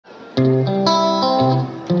Hey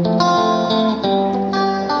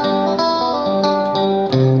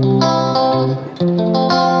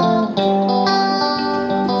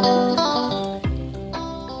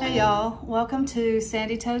y'all, welcome to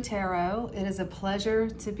Sandy Toe Tarot. It is a pleasure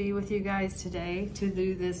to be with you guys today to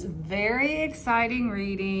do this very exciting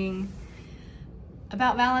reading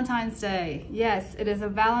about Valentine's Day. Yes, it is a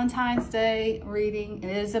Valentine's Day reading. It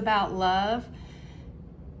is about love.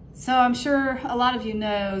 So I'm sure a lot of you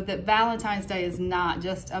know that Valentine's Day is not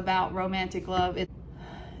just about romantic love.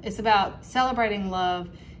 It's about celebrating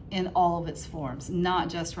love in all of its forms, not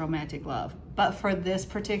just romantic love. But for this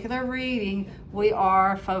particular reading, we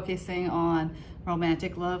are focusing on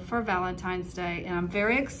romantic love for Valentine's Day. And I'm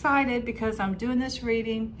very excited because I'm doing this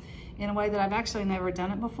reading in a way that I've actually never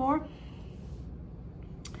done it before.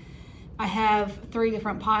 I have 3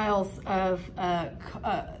 different piles of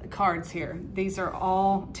cards here. These are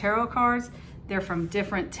all tarot cards. They're from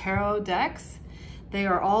different tarot decks. They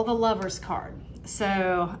are all the Lover's card.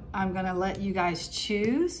 So I'm gonna let you guys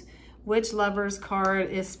choose which Lover's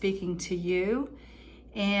card is speaking to you.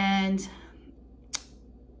 And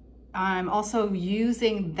I'm also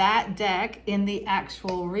using that deck in the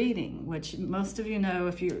actual reading, which most of you know,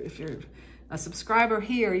 if you're a subscriber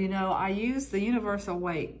here, you know I use the universal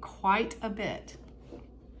weight quite a bit.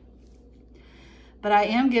 But I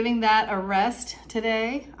am giving that a rest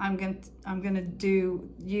today. I'm gonna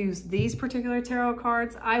use these particular tarot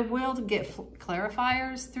cards. I will get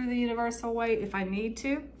clarifiers through the universal weight if I need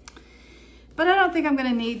to, but I don't think I'm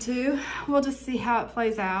gonna need to. We'll just see how it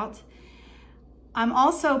plays out. I'm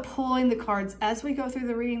also pulling the cards as we go through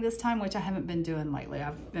the reading this time, which I haven't been doing lately.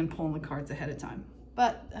 I've been pulling the cards ahead of time.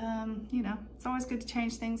 But, you know, it's always good to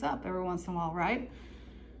change things up every once in a while, right?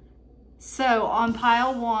 So on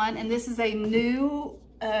pile 1, and this is a new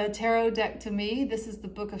tarot deck to me. This is the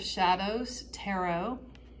Book of Shadows Tarot.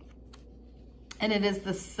 And it is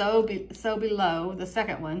the So Below, the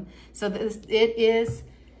second one. So it is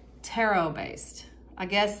tarot based. I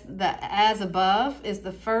guess the As Above is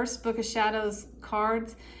the first Book of Shadows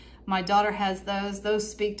cards. My daughter has those. Those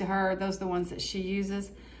speak to her. Those are the ones that she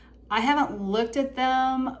uses. I haven't looked at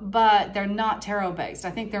them, but they're not tarot based. I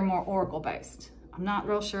think they're more oracle based. I'm not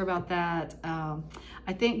real sure about that.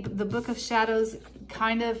 I think the Book of Shadows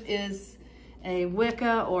kind of is a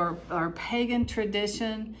Wicca or pagan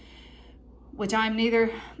tradition, which I'm neither.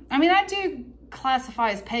 I mean, I do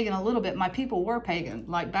classify as pagan a little bit. My people were pagan,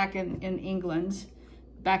 like back in England,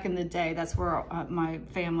 back in the day. That's where my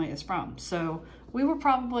family is from. So we were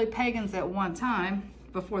probably pagans at one time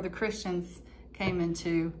before the Christians came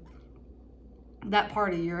into that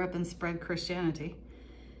part of Europe and spread Christianity.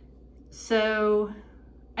 So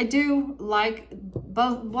I do like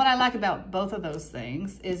both. What I like about both of those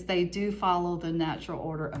things is they do follow the natural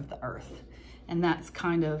order of the earth. And that's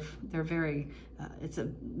kind of, they're very,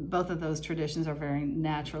 both of those traditions are very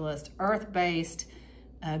naturalist, earth-based,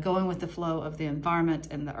 going with the flow of the environment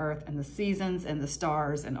and the earth and the seasons and the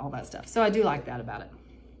stars and all that stuff. So I do like that about it.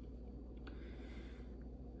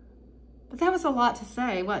 But that was a lot to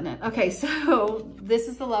say, wasn't it? Okay, so this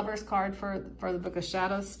is the Lover's card for the Book of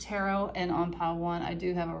Shadows Tarot, and on pile 1, I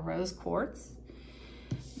do have a rose quartz.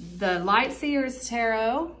 The Light Seers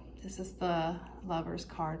Tarot, this is the Lover's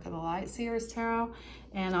card for the Light Seers Tarot,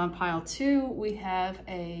 and on pile 2, we have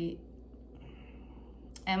a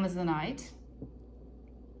Amazonite.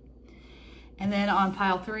 And then on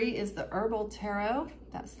pile 3 is the Herbal Tarot.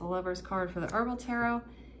 That's the Lover's card for the Herbal Tarot,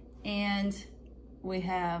 and we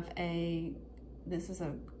have this is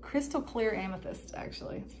a crystal clear amethyst,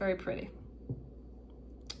 actually. It's very pretty.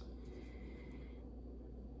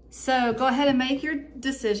 So go ahead and make your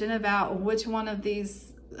decision about which one of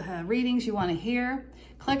these readings you want to hear.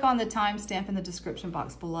 Click on the timestamp in the description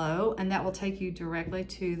box below, and that will take you directly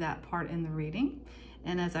to that part in the reading.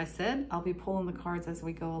 And as I said, I'll be pulling the cards as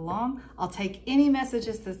we go along. I'll take any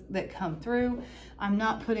messages that come through. I'm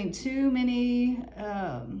not putting too many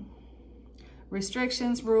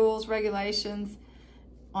restrictions, rules, regulations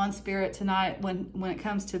on Spirit tonight. When it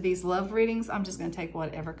comes to these love readings, I'm just going to take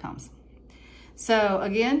whatever comes. So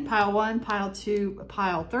again, pile 1, pile 2,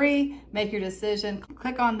 pile 3, make your decision.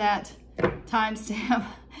 Click on that timestamp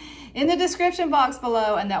in the description box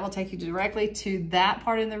below, and that will take you directly to that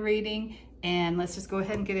part in the reading. And let's just go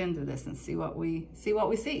ahead and get into this and see what we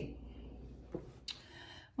see.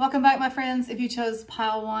 Welcome back, my friends. If you chose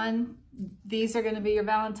pile 1, these are going to be your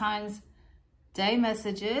Valentine's Day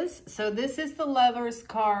messages. So this is the Lover's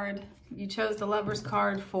card. You chose the Lover's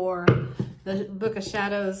card for the Book of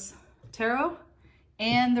Shadows Tarot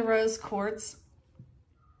and the Rose Quartz.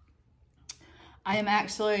 I am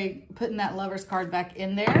actually putting that Lover's card back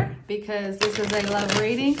in there because this is a love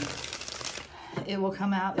reading. it will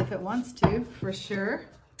come out if it wants to, for sure.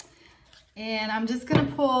 And I'm just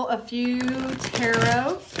gonna pull a few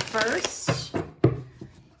tarot first.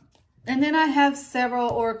 And then I have several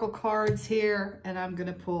oracle cards here, and I'm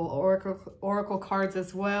gonna pull oracle cards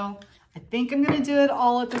as well. I think I'm gonna do it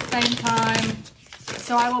all at the same time.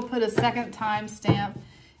 So I will put a second time stamp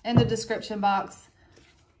in the description box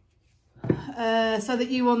so that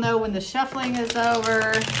you will know when the shuffling is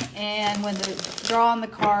over and when the drawing the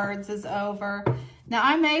cards is over. Now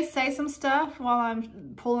I may say some stuff while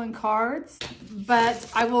I'm pulling cards, but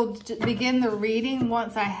I will begin the reading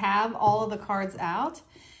once I have all of the cards out.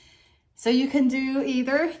 So you can do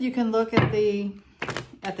either, you can look at the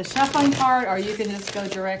shuffling part, or you can just go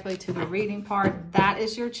directly to the reading part. That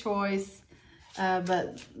is your choice.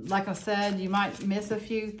 But like I said, you might miss a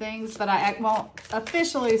few things, but I won't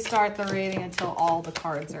officially start the reading until all the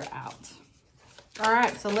cards are out. All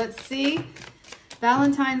right, so let's see.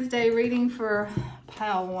 Valentine's Day reading for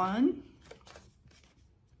pile 1.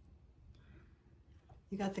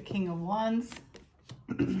 You got the King of Wands,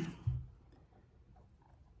 the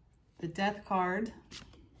Death card,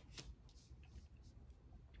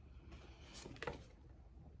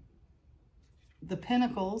 the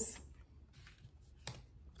Pentacles,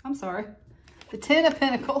 I'm sorry, the Ten of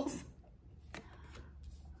Pentacles,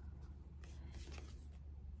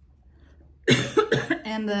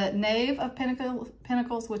 and the Knave of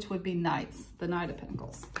Pentacles, which would be Knights, the Knight of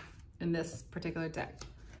Pentacles in this particular deck.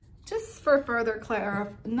 Just for further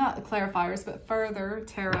not clarifiers, but further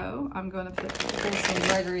tarot, I'm going to pull some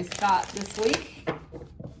Gregory Scott this week.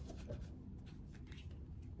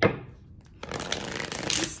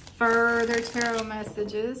 Just further tarot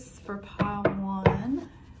messages for pile 1.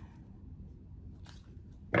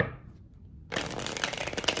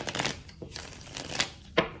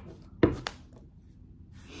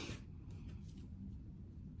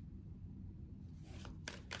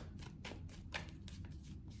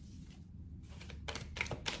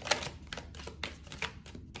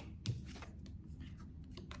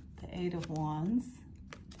 Eight of Wands.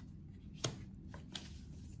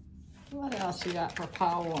 What else you got for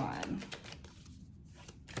pile 1?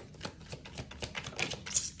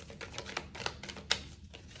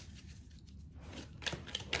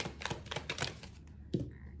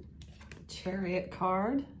 Chariot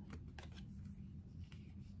card.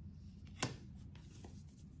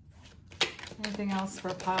 Anything else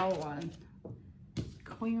for pile 1?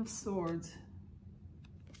 Queen of Swords.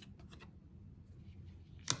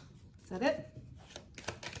 Is that it?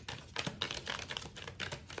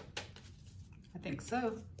 I think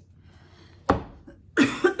so.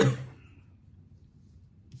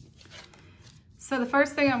 So the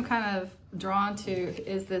first thing I'm kind of drawn to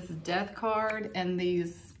is this Death card, and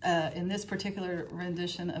these in this particular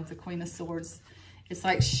rendition of the Queen of Swords, it's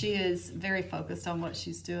like she is very focused on what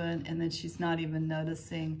she's doing, and then she's not even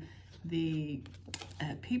noticing the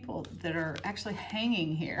people that are actually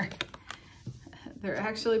hanging here. They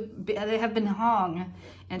have been hung,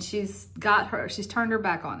 and she's turned her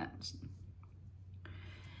back on it.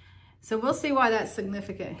 So we'll see why that's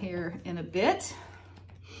significant here in a bit.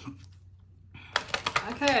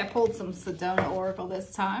 Okay, I pulled some Sedona Oracle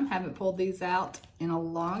this time. Haven't pulled these out in a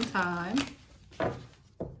long time.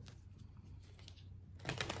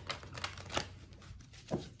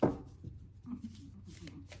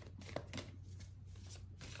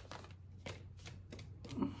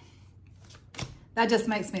 That just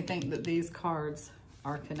makes me think that these cards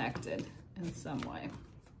are connected in some way.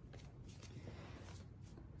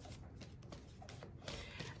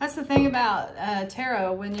 That's the thing about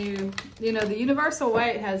tarot. When you know, the universal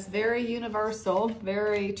way has very universal,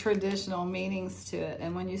 very traditional meanings to it.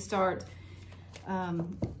 And when you start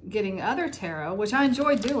getting other tarot, which I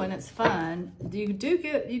enjoy doing, it's fun, you do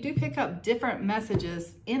pick up different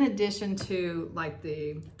messages in addition to like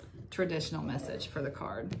the traditional message for the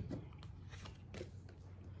card.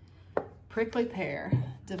 Prickly pear,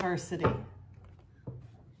 diversity.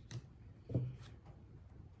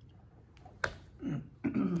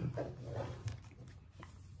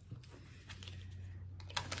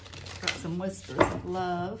 Got some whispers of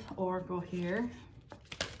love, oracle here.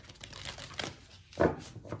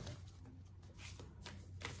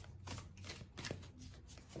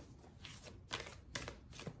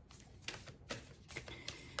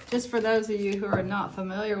 Just for those of you who are not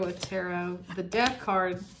familiar with tarot, the Death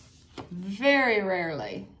card very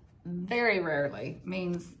rarely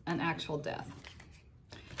means an actual death.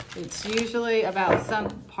 It's usually about some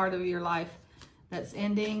part of your life that's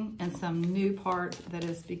ending and some new part that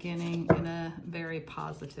is beginning in a very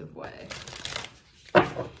positive way.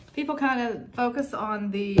 People kind of focus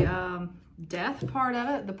on the death part of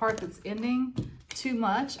it, the part that's ending too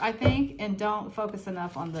much, I think, and don't focus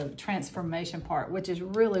enough on the transformation part, which is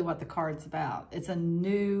really what the card's about. It's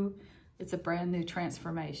a brand new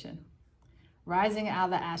transformation. Rising out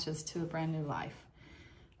of the ashes to a brand new life.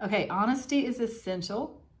 Okay, honesty is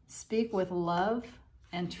essential. Speak with love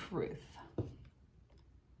and truth.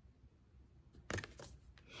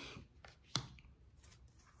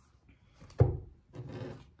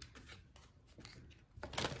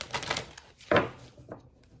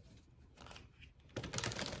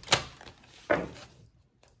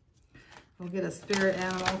 We'll get a spirit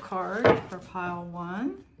animal card for pile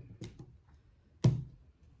 1.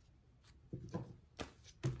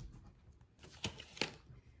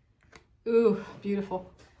 Ooh,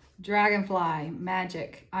 beautiful. Dragonfly,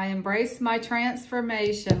 magic. I embrace my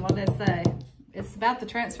transformation. What did it say? It's about the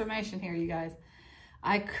transformation here, you guys.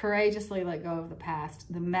 I courageously let go of the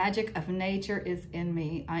past. The magic of nature is in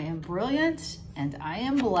me. I am brilliant and I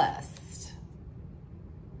am blessed.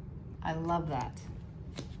 I love that.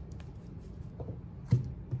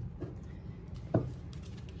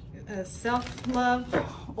 A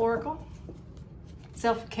self-love oracle.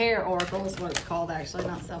 Self-care oracle is what it's called, actually,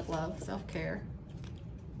 not self-love, self-care.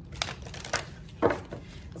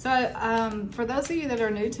 So for those of you that are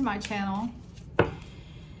new to my channel,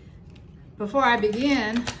 before I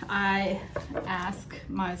begin, I ask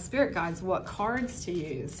my spirit guides what cards to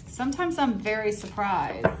use. Sometimes I'm very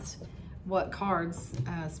surprised what cards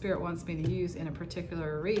Spirit wants me to use in a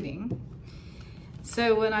particular reading.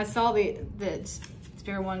 So when I saw that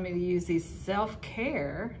Spirit wanted me to use these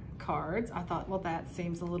self-care cards, I thought, well, that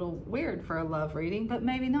seems a little weird for a love reading, but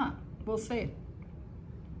maybe not. We'll see.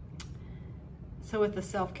 So with the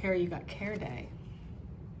self-care, you got Care Day.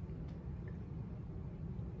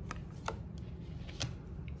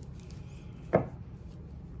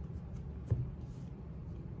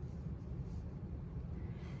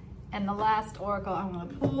 And the last oracle I'm going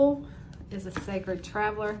to pull is a Sacred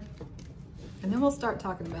Traveler. And then we'll start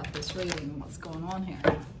talking about this reading and what's going on here.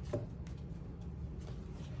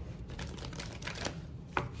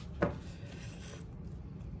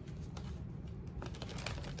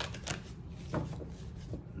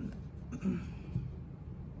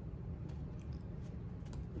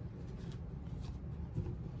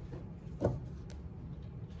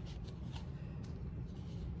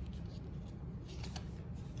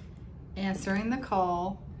 Answering the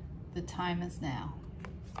call, the time is now.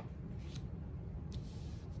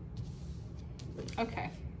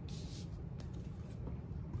 Okay.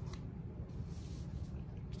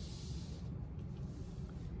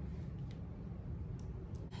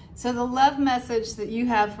 So the love message that you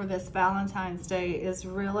have for this Valentine's Day is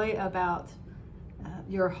really about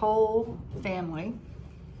your whole family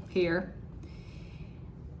here.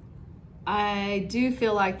 I do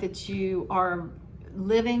feel like that you are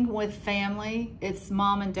living with family. It's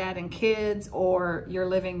mom and dad and kids, or you're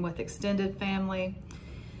living with extended family.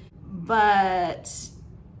 But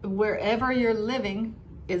wherever you're living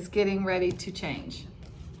is getting ready to change.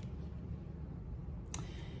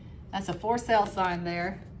 That's a for sale sign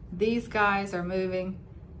there. These guys are moving.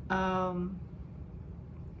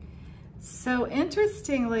 So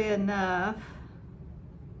interestingly enough,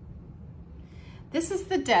 this is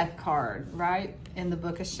the Death card, right? In the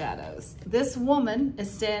Book of Shadows. This woman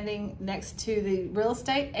is standing next to the real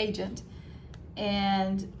estate agent,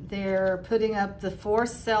 and they're putting up the for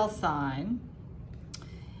sale sign.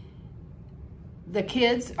 The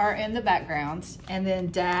kids are in the background, and then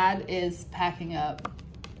dad is packing up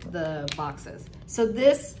the boxes. So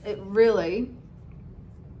this, it really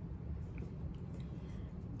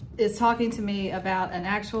is talking to me about an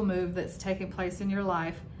actual move that's taking place in your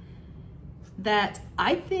life that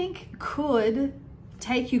I think could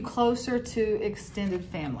take you closer to extended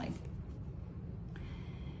family.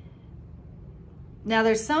 Now,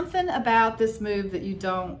 there's something about this move that you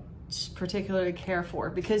don't particularly care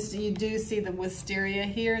for, because you do see the wisteria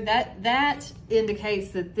here. That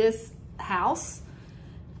indicates that this house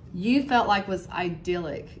you felt like was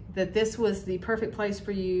idyllic, that this was the perfect place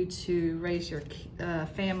for you to raise your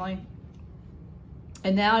family.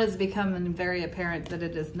 And now it is becoming very apparent that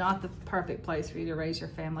it is not the perfect place for you to raise your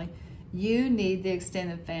family. You need the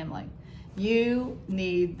extended family. You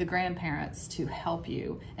need the grandparents to help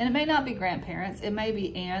you. And it may not be grandparents, it may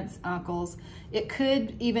be aunts, uncles. It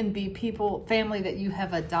could even be people, family that you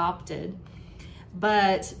have adopted.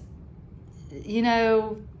 But, you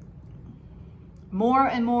know, more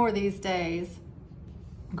and more these days,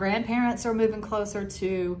 grandparents are moving closer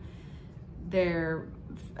to their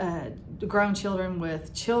grown children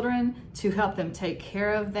with children to help them take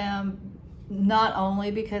care of them. not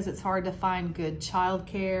only because it's hard to find good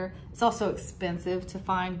childcare, it's also expensive to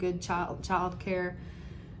find good childcare.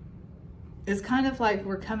 It's kind of like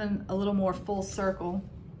we're coming a little more full circle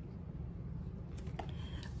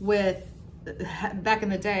with, back in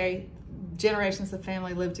the day, generations of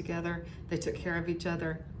family lived together. They took care of each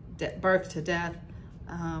other, birth to death.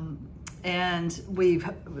 And we've,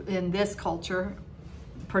 in this culture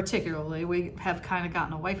particularly, we have kind of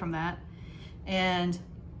gotten away from that. And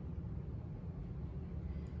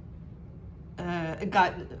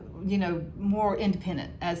got, you know, more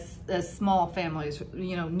independent as small families,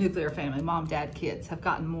 you know, nuclear family, mom, dad, kids have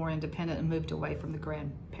gotten more independent and moved away from the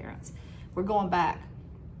grandparents. We're going back.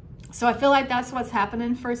 So I feel like that's what's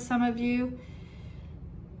happening for some of you.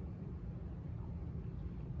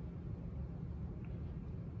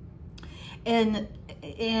 And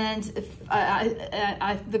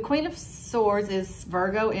the Queen of Swords is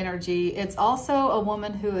Virgo energy. It's also a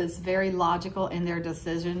woman who is very logical in their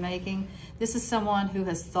decision making. This is someone who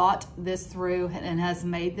has thought this through and has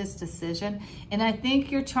made this decision. And I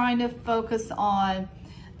think you're trying to focus on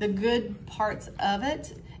the good parts of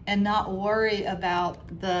it and not worry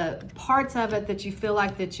about the parts of it that you feel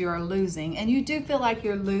like that you are losing. And you do feel like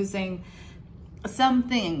you're losing some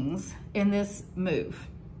things in this move.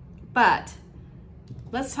 But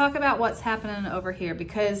let's talk about what's happening over here,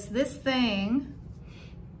 because this thing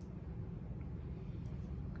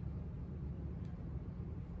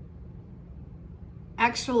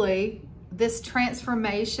actually, this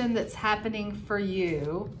transformation that's happening for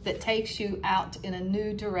you, that takes you out in a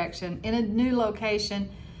new direction, in a new location,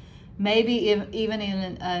 maybe even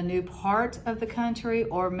in a new part of the country,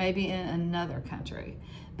 or maybe in another country.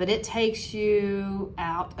 But it takes you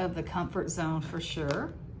out of the comfort zone for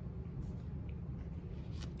sure.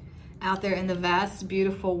 Out there in the vast,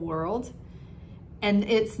 beautiful world. And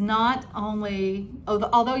it's not only,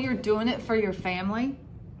 although you're doing it for your family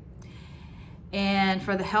and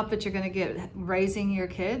for the help that you're going to get raising your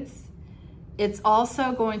kids, it's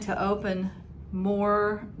also going to open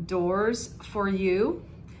more doors for you,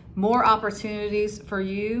 more opportunities for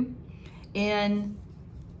you in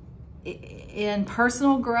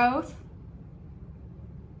personal growth,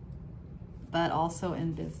 but also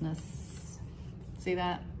in business. See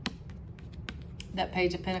that? That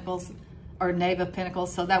Page of Pentacles or Knave of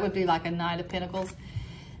Pentacles. So that would be like a Knight of Pentacles.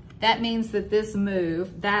 That means that this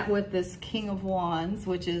move, that with this King of Wands,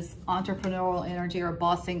 which is entrepreneurial energy or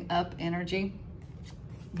bossing up energy,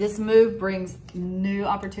 this move brings new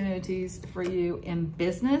opportunities for you in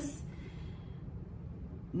business.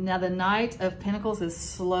 Now the Knight of Pentacles is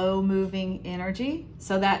slow moving energy.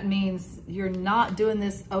 So that means you're not doing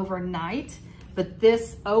this overnight, but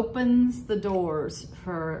this opens the doors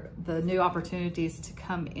for the new opportunities to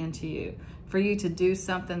come into you, for you to do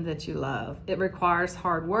something that you love. It requires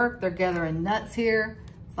hard work. They're gathering nuts here.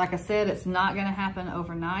 Like I said, it's not going to happen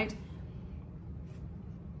overnight.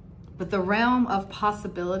 But the realm of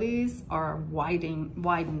possibilities are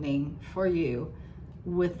widening for you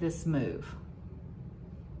with this move.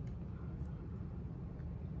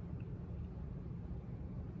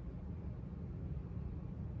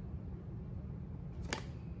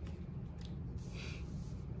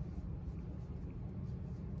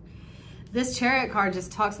 This Chariot card just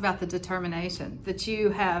talks about the determination that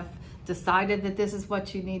you have decided that this is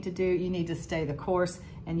what you need to do. You need to stay the course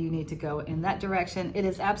and you need to go in that direction. It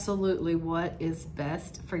is absolutely what is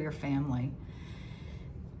best for your family.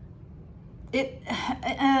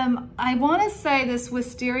 I want to say this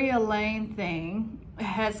Wisteria Lane thing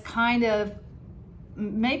has kind of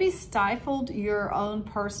maybe stifled your own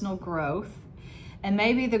personal growth and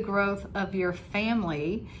maybe the growth of your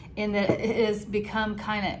family, in that it has become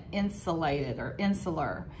kind of insulated or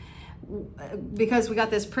insular. Because we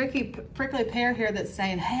got this prickly pear here that's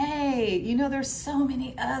saying, hey, you know, there's so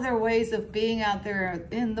many other ways of being out there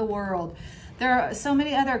in the world. There are so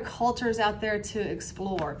many other cultures out there to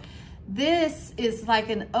explore. This is like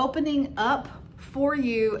an opening up for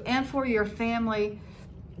you and for your family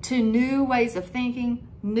to new ways of thinking,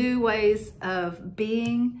 new ways of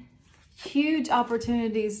being, huge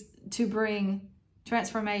opportunities to bring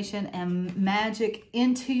transformation and magic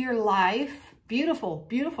into your life. Beautiful,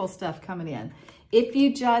 beautiful stuff coming in. If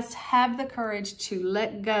you just have the courage to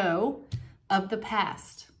let go of the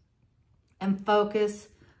past and focus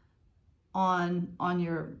on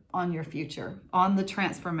your future, on the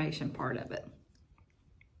transformation part of it.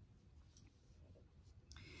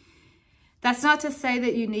 That's not to say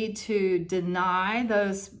that you need to deny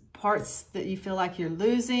those parts that you feel like you're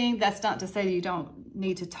losing. That's not to say that you don't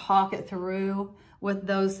need to talk it through with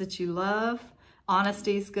those that you love.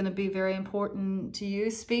 Honesty is going to be very important to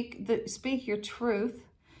you. Speak your truth.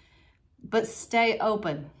 but stay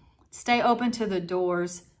open. Stay open to the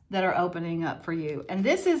doors that are opening up for you. And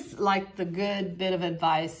this is like the good bit of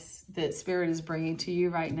advice that Spirit is bringing to you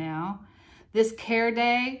right now. This care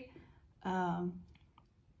day, wow,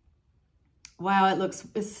 it looks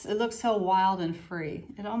so wild and free.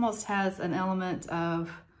 It almost has an element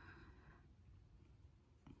of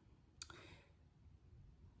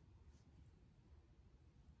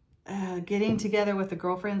getting together with the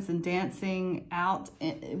girlfriends and dancing out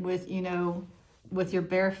with, you know, with your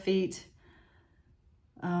bare feet.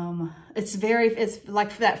 It's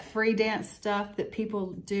like that free dance stuff that people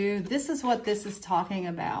do. This is what this is talking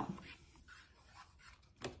about.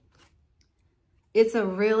 It's a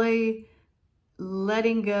really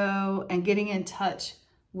letting go and getting in touch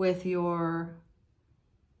with your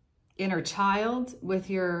inner child, with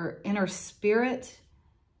your inner spirit,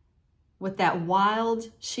 with that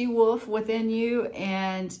wild she-wolf within you,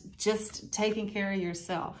 and just taking care of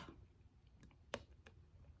yourself.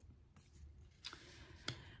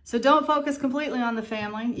 So don't focus completely on the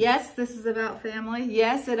family. Yes, this is about family.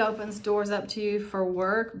 Yes, it opens doors up to you for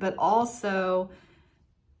work, but also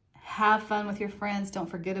have fun with your friends. Don't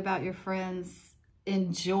forget about your friends.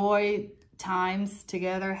 Enjoy times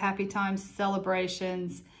together, happy times,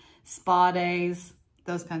 celebrations, spa days,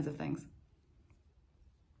 those kinds of things.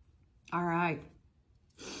 All right.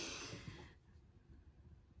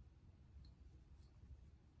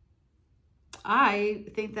 I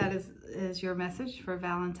think that is your message for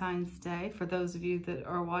Valentine's Day for those of you that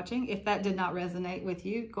are watching. If that did not resonate with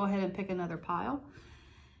you, go ahead and pick another pile.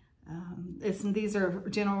 These are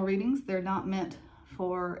general readings. They're not meant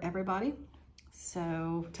for everybody.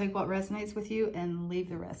 So take what resonates with you and leave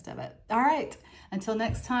the rest of it. All right. Until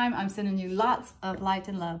next time, I'm sending you lots of light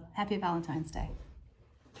and love. Happy Valentine's Day.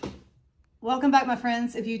 Welcome back, my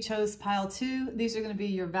friends. If you chose pile 2, these are going to be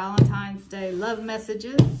your Valentine's Day love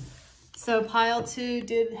messages. So pile 2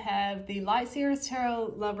 did have the Light Seers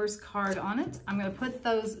Tarot Lovers card on it. I'm going to put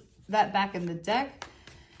that back in the deck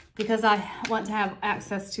because I want to have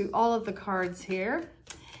access to all of the cards here.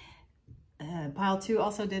 Pile 2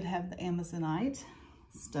 also did have the Amazonite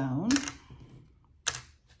stone.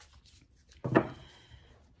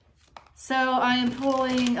 So I am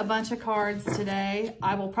pulling a bunch of cards today.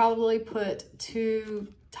 I will probably put 2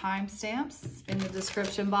 timestamps in the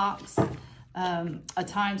description box. A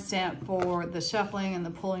timestamp for the shuffling and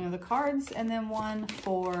the pulling of the cards, and then one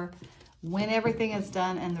for when everything is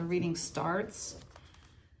done and the reading starts.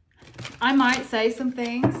 I might say some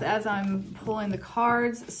things as I'm pulling the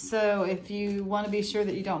cards, so if you want to be sure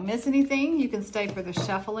that you don't miss anything, you can stay for the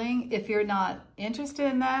shuffling. If you're not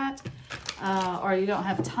interested in that, or you don't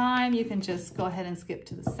have time, you can just go ahead and skip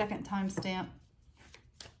to the second timestamp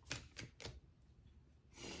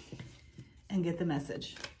and get the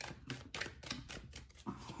message.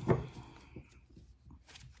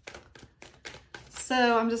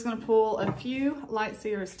 So I'm just going to pull a few Light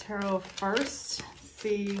Seers Tarot first,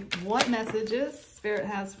 see what messages Spirit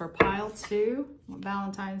has for pile 2, what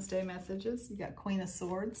Valentine's Day messages. You got Queen of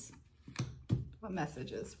Swords. What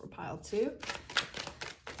messages for pile 2?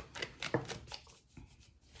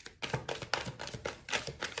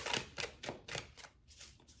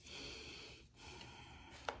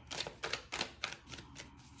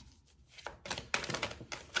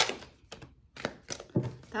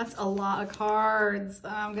 That's a lot of cards.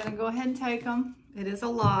 I'm going to go ahead and take them. It is a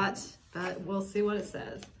lot, but we'll see what it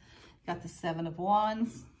says. Got the 7 of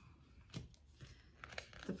Wands,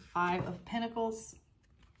 the 5 of Pentacles,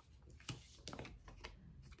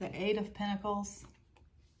 the 8 of Pentacles,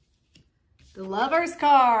 the Lover's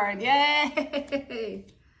card. Yay!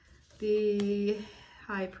 The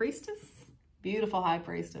High Priestess, beautiful High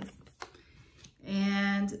Priestess,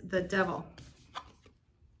 and the Devil.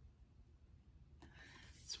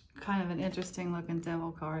 Kind of an interesting looking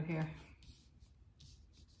devil card here.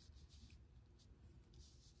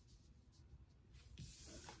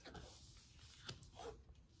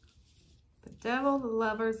 The Devil, the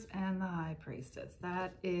Lovers, and the High Priestess.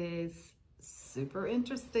 That is super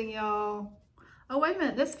interesting, y'all. Oh, wait a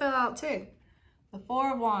minute. This fell out too. The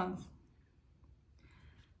 4 of Wands.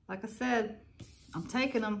 Like I said, I'm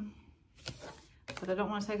taking them, but I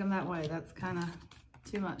don't want to take them that way. That's kind of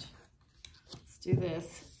too much. Let's do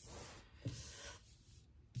this.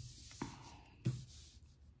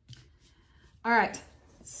 All right,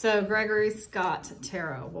 so Gregory Scott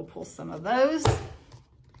Tarot. We'll pull some of those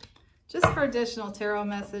just for additional tarot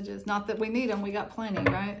messages. Not that we need them, we got plenty,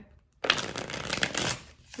 right?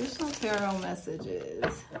 Additional tarot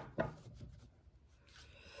messages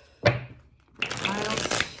for pile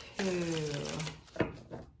 2.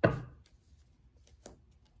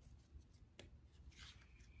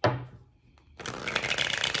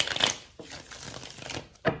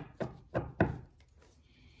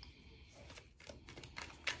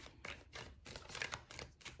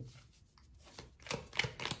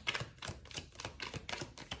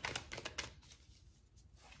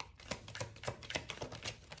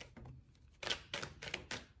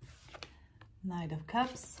 Knight of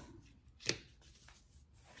Cups.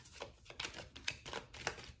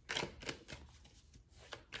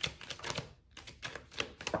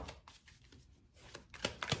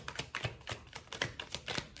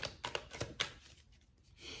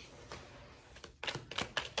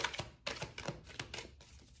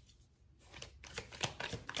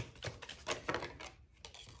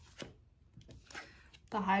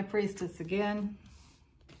 The High Priestess again.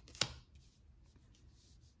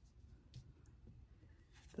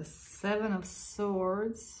 The Seven of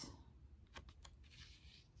Swords.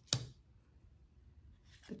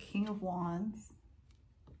 The King of Wands.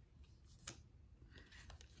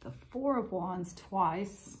 The Four of Wands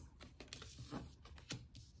twice.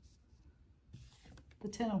 The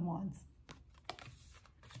Ten of Wands.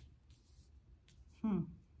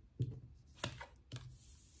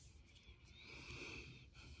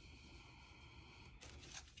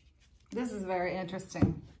 This is very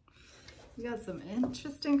interesting. We got some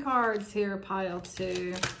interesting cards here, pile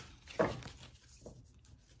two.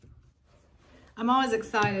 I'm always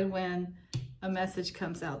excited when a message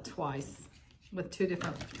comes out twice with two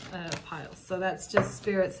different piles. So that's just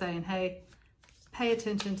Spirit saying, hey, pay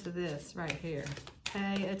attention to this right here.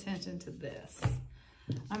 Pay attention to this.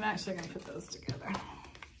 I'm actually going to put those together.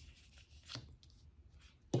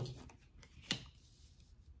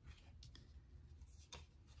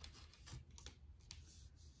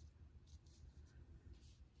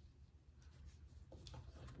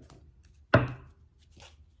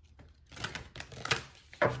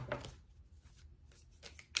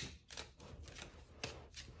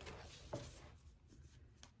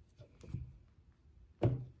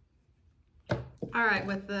 All right,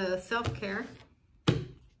 with the self-care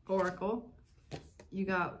oracle, you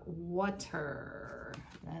got water.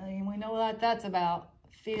 And we know what that's about.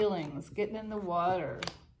 Feelings, getting in the water,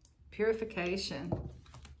 purification,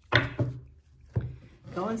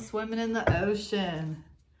 going swimming in the ocean,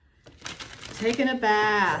 taking a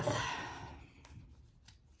bath.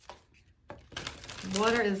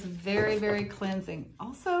 Water is very, very cleansing.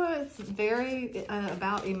 Also, it's very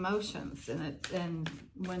about emotions, and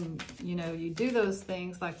when you do those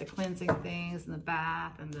things like the cleansing things and the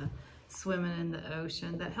bath and the swimming in the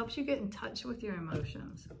ocean, that helps you get in touch with your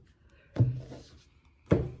emotions.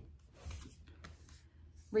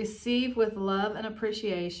 Receive with love and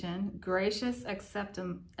appreciation. Gracious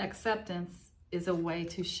acceptance is a way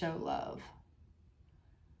to show love.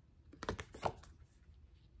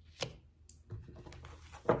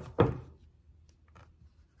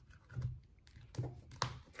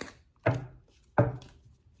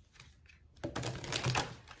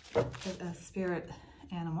 A spirit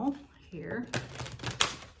animal here.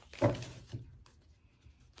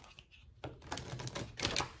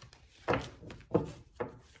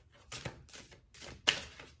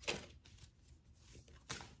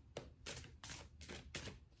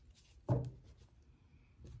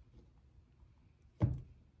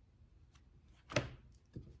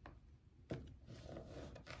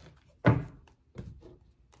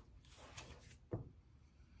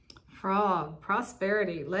 Frog,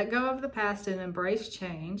 prosperity. Let go of the past and embrace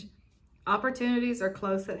change. Opportunities are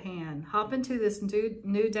close at hand. Hop into this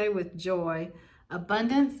new day with joy.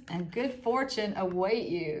 Abundance and good fortune await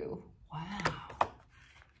you. Wow.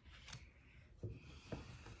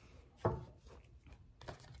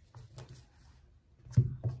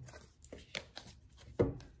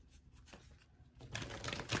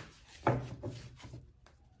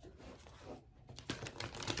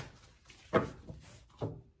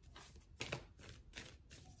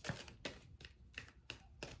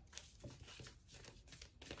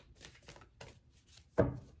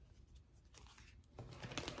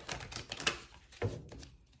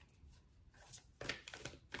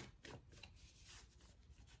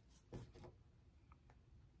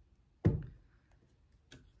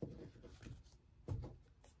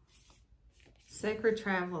 Sacred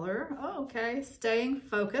Traveler. Oh, okay. Staying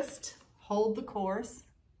focused. Hold the course.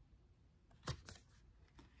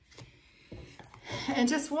 And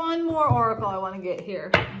just one more oracle I want to get here.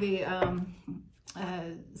 The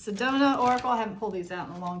Sedona oracle. I haven't pulled these out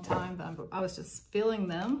in a long time, but I was just feeling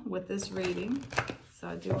them with this reading. So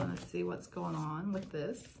I do want to see what's going on with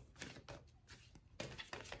this.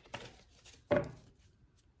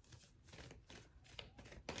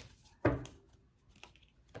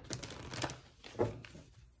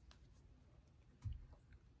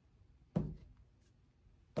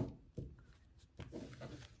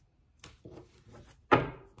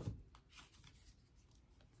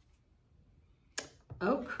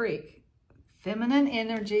 Oak Creek, feminine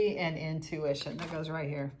energy and intuition. That goes right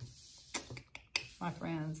here. My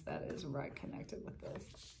friends, that is right connected with this.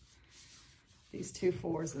 these 2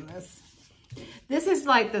 4s in this. This is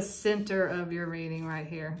like the center of your reading right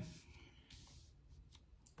here.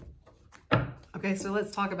 Okay, so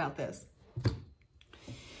let's talk about this.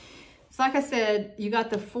 So like I said, you got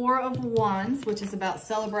the 4 of Wands, which is about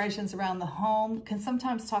celebrations around the home. Can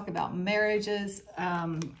sometimes talk about marriages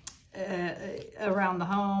around the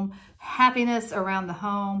home, happiness around the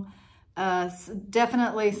home.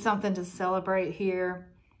 Definitely something to celebrate here.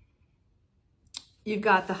 You've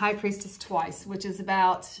got the High Priestess twice, which is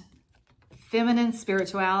about feminine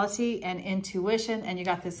spirituality and intuition. And you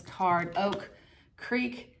got this card, Oak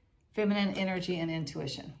Creek, feminine energy and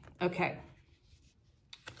intuition. Okay.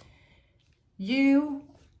 You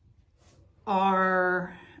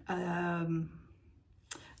are,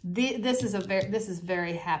 this is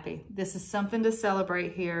very happy. This is something to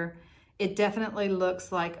celebrate here. It definitely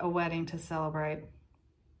looks like a wedding to celebrate.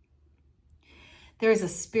 There's a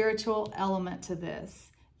spiritual element to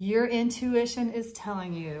this. Your intuition is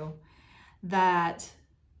telling you that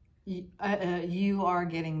you are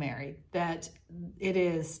getting married, that it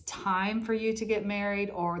is time for you to get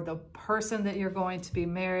married, or the person that you're going to be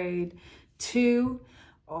married to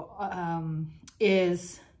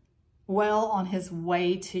is well on his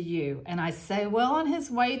way to you. And I say well on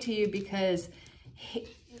his way to you because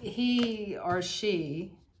he or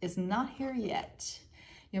she is not here yet.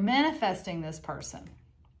 You're manifesting this person.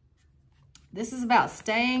 This is about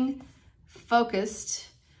staying focused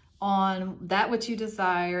on that which you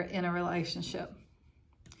desire in a relationship.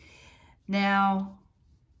 Now,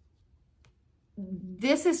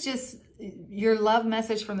 this is just your love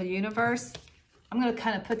message from the universe. I'm going to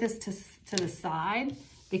kind of put this to the side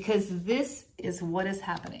because this is what is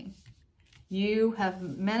happening. You have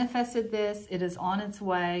manifested this. It is on its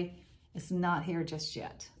way. It's not here just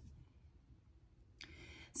yet.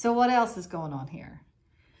 So what else is going on here?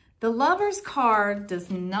 The Lover's card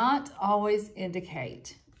does not always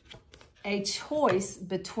indicate a choice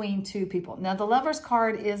between 2 people. Now, the Lover's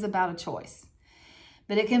card is about a choice,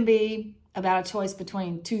 but it can be about a choice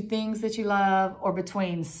between 2 things that you love, or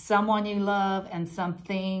between someone you love and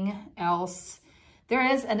something else. There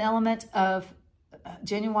is an element of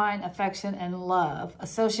genuine affection and love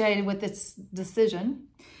associated with this decision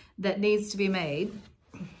that needs to be made.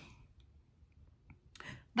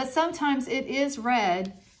 But sometimes it is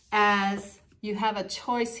read as you have a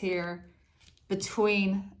choice here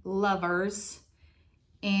between lovers,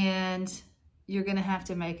 and you're going to have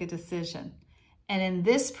to make a decision. And in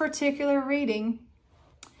this particular reading,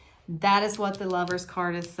 that is what the Lover's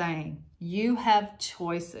card is saying. You have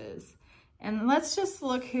choices. And let's just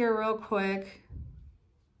look here real quick.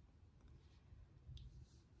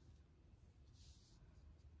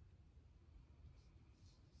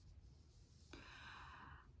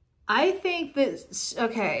 I think that,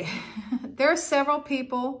 okay, there are several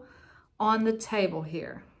people on the table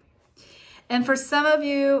here. And for some of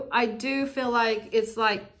you, I do feel like it's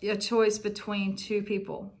like a choice between 2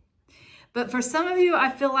 people. But for some of you, I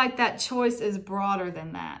feel like that choice is broader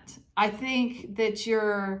than that. I think that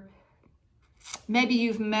maybe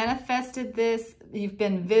you've manifested this, you've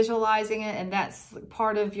been visualizing it, and that's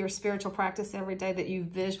part of your spiritual practice every day, that you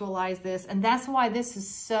visualize this. And that's why this is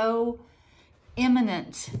so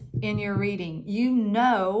imminent in your reading. You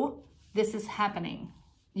know this is happening.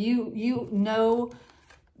 You know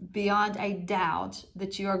beyond a doubt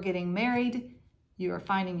that you are getting married, you are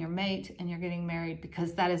finding your mate, and you're getting married,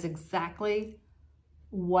 because that is exactly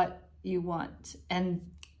what you want. And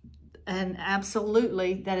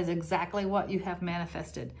absolutely, that is exactly what you have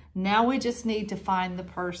manifested. Now we just need to find the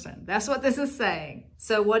person. That's what this is saying.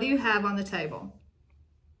 So what do you have on the table?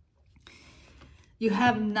 You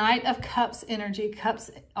have Knight of Cups energy. Cups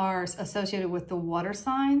are associated with the water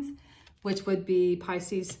signs, which would be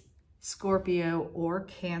Pisces, Scorpio, or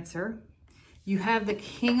Cancer. You have the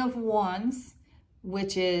King of Wands,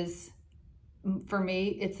 which is, for me,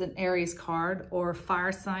 it's an Aries card, or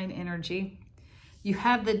fire sign energy. You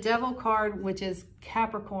have the Devil card, which is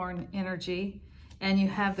Capricorn energy. And you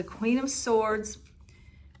have the Queen of Swords,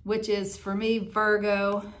 which is, for me,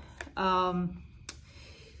 Virgo.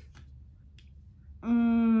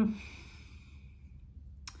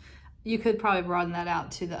 You could probably broaden that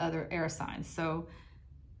out to the other air signs. So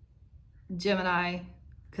Gemini,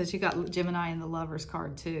 because you got Gemini in the Lover's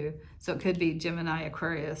card too. So it could be Gemini,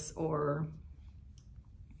 Aquarius, or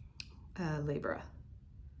Libra.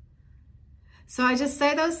 So I just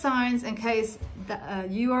say those signs in case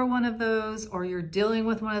you are one of those, or you're dealing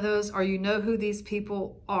with one of those, or you know who these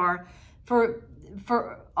people are. For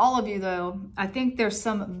all of you though, I think there's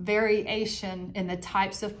some variation in the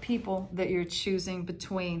types of people that you're choosing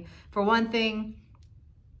between. For one thing,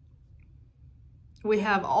 we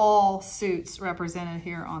have all suits represented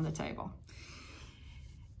here on the table.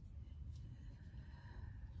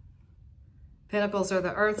 Pentacles are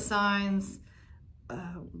the earth signs.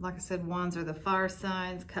 Like I said, wands are the fire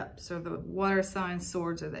signs. Cups are the water signs.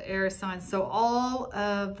 Swords are the air signs. So all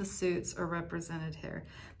of the suits are represented here.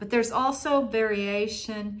 But there's also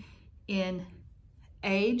variation in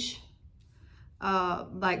age.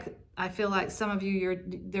 Like I feel like some of you,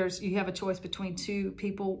 you have a choice between two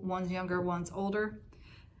people. One's younger, one's older.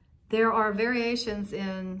 There are variations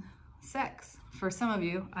in sex. For some of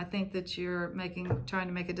you, I think that you're trying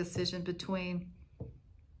to make a decision between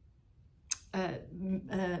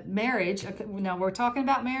marriage. Okay, now we're talking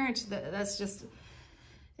about marriage. That's just,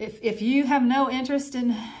 if you have no interest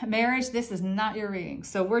in marriage, this is not your reading.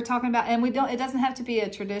 So we're talking about, and it doesn't have to be a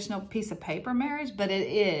traditional piece of paper marriage, but it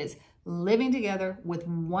is living together with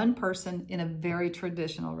one person in a very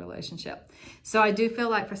traditional relationship. So I do feel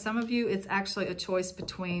like for some of you, it's actually a choice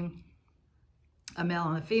between a male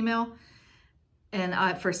and a female.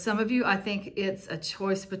 And for some of you, I think it's a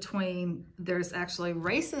choice between, there's actually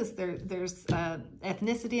races, there's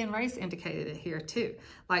ethnicity and race indicated here too.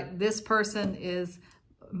 Like this person is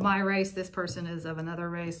my race, this person is of another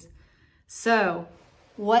race. So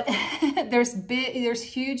there's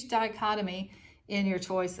huge dichotomy in your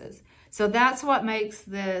choices. So that's what makes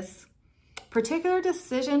this particular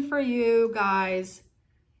decision for you guys.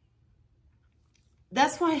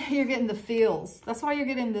 That's why you're getting the feels. That's why you're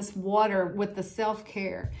getting this water with the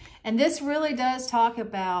self-care. And this really does talk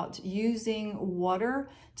about using water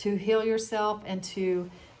to heal yourself and to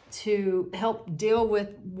help deal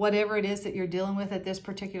with whatever it is that you're dealing with at this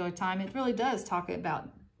particular time. It really does talk about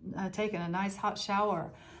taking a nice hot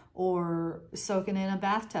shower or soaking in a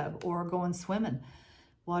bathtub or going swimming.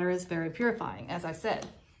 Water is very purifying, as I said.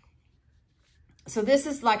 So this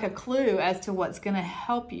is like a clue as to what's going to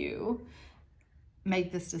help you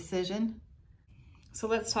make this decision. So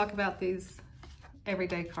let's talk about these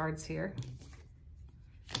everyday cards here.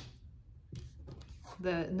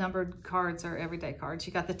 The numbered cards are everyday cards.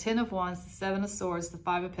 You got the 10 of Wands, the 7 of Swords, the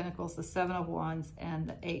 5 of Pentacles, the 7 of Wands, and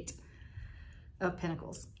the 8 of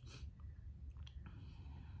Pentacles.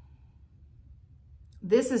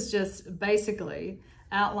 This is just basically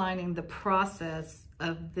outlining the process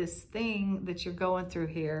of this thing that you're going through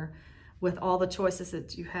here with all the choices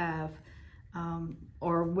that you have.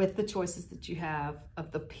 Or with the choices that you have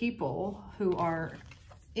of the people who are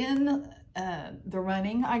in the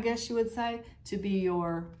running, I guess you would say, to be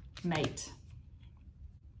your mate.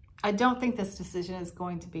 I don't think this decision is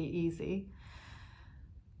going to be easy.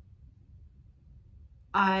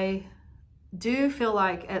 I do feel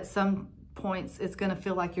like at some points it's going to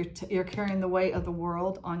feel like you're carrying the weight of the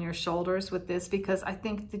world on your shoulders with this, because I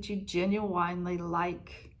think that you genuinely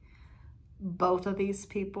like both of these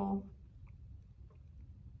people.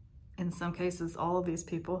 In some cases, all of these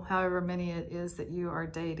people, however many it is that you are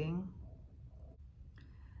dating.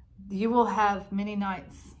 You will have many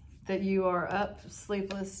nights that you are up,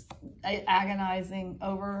 sleepless, agonizing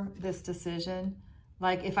over this decision.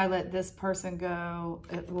 Like, if I let this person go,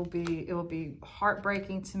 it will be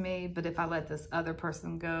heartbreaking to me. But if I let this other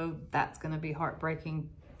person go, that's going to be heartbreaking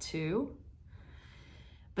too.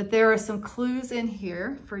 But there are some clues in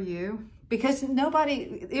here for you, because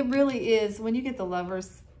it really is, when you get the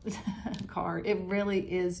Lovers card, it really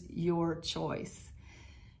is your choice.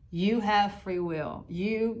 You have free will.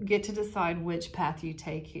 You get to decide which path you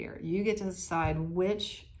take here. You get to decide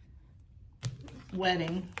which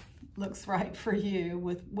wedding looks right for you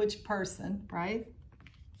with which person, right?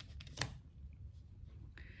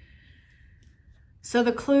 So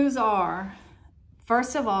the clues are,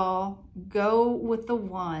 first of all, go with the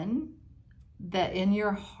one that in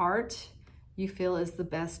your heart you feel is the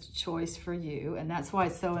best choice for you. And that's why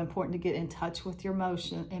it's so important to get in touch with your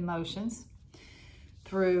emotions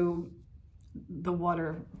through the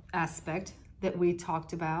water aspect that we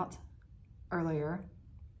talked about earlier.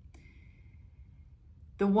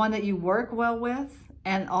 The one that you work well with,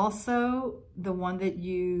 and also the one that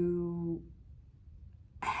you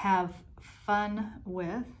have fun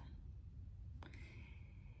with.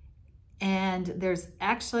 And there's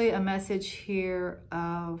actually a message here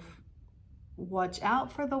of watch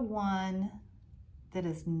out for the one that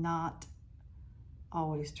is not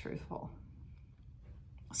always truthful.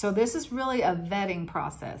 So this is really a vetting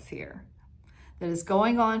process here that is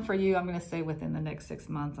going on for you. I'm going to say within the next 6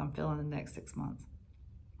 months. I'm feeling the next 6 months.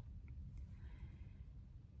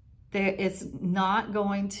 It's not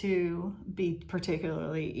going to be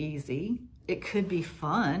particularly easy. It could be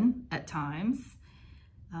fun at times,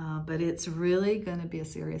 but it's really going to be a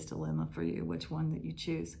serious dilemma for you, which one that you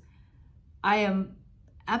choose. I am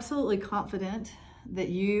absolutely confident that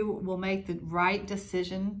you will make the right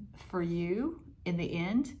decision for you in the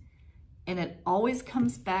end. And it always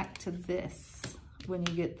comes back to this when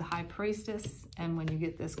you get the High Priestess and when you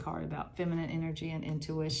get this card about feminine energy and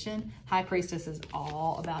intuition. High Priestess is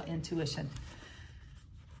all about intuition.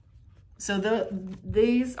 So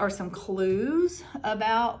these are some clues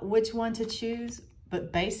about which one to choose,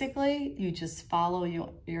 but basically you just follow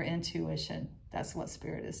your intuition. That's what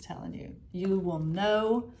Spirit is telling you. You will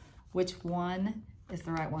know which one is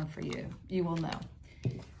the right one for you. You will know.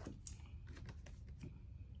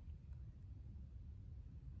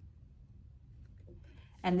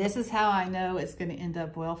 And this is how I know it's going to end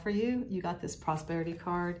up well for you. You got this prosperity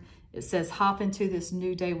card. It says, hop into this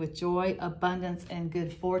new day with joy, abundance, and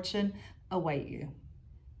good fortune await you.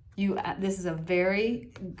 This is a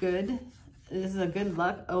good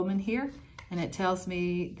luck omen here. And it tells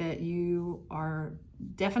me that you are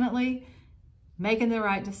definitely making the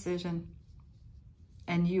right decision.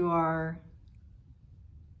 And you are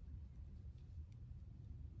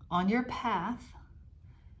on your path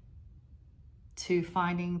to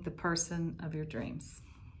finding the person of your dreams.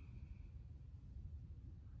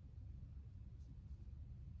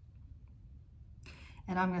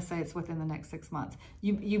 And I'm going to say it's within the next 6 months.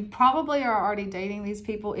 You probably are already dating these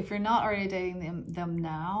people. If you're not already dating them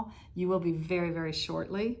now, you will be very, very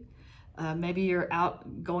shortly. Maybe you're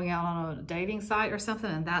going out on a dating site or something,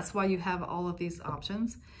 and that's why you have all of these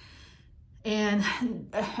options. And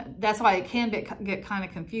that's why it can get kind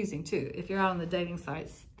of confusing too. If you're out on the dating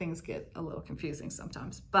sites, things get a little confusing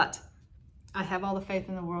sometimes. But I have all the faith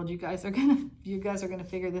in the world. You guys are gonna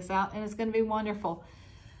figure this out, and it's gonna be wonderful.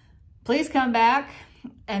 Please come back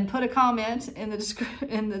and put a comment in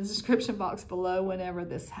the description box below whenever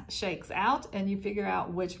this shakes out and you figure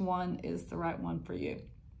out which one is the right one for you.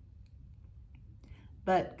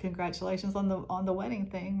 But congratulations on the wedding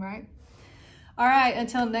thing, right? All right,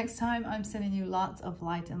 until next time, I'm sending you lots of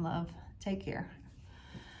light and love. Take care.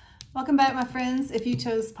 Welcome back, my friends. If you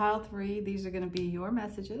chose pile 3, these are going to be your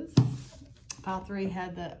messages. Pile 3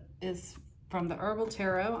 is from the Herbal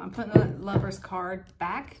Tarot. I'm putting the Lover's card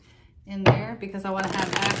back in there because I want to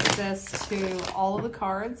have access to all of the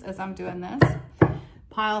cards as I'm doing this.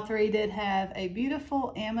 Pile 3 did have a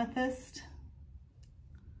beautiful amethyst,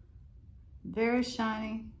 very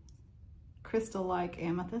shiny, crystal-like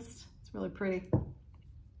amethyst. Really pretty.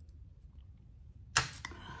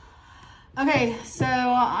 Okay, so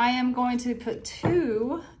I am going to put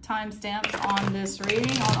 2 timestamps on this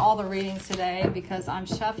reading, on all the readings today, because I'm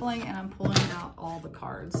shuffling and I'm pulling out all the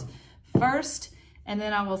cards first, and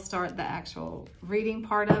then I will start the actual reading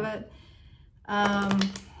part of it.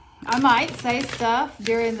 I might say stuff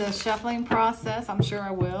during the shuffling process. I'm sure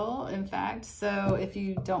I will, in fact. So if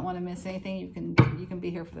you don't want to miss anything, you can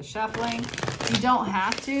be here for the shuffling. You don't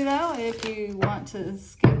have to, though. If you want to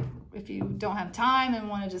skip, if you don't have time and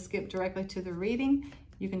want to just skip directly to the reading,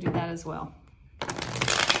 you can do that as well.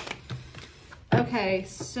 Okay,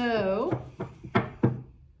 so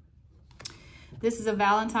this is a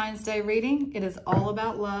Valentine's Day reading. It is all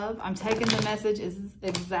about love. I'm taking the messages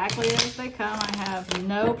exactly as they come. I have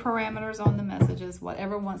no parameters on the messages.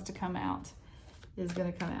 Whatever wants to come out is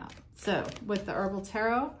going to come out. So with the Herbal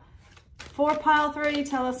Tarot, for pile 3,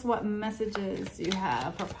 tell us what messages you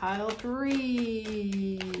have for pile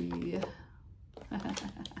 3.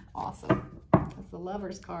 Awesome. That's the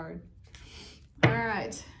Lover's card. All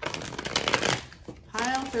right.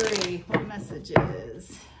 Pile 3, what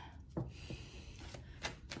messages?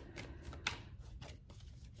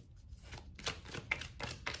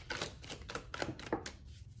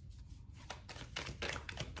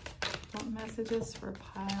 Messages for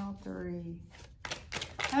pile 3.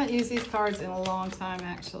 I haven't used these cards in a long time,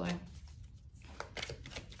 actually.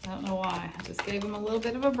 I don't know why. I just gave them a little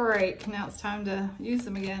bit of a break. Now it's time to use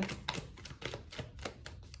them again.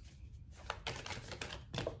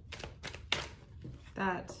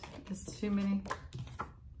 That is too many.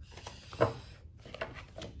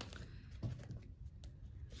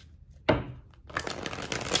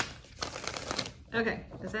 Okay,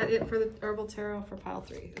 is that it for the Herbal Tarot for pile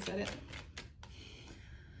 3? Is that it?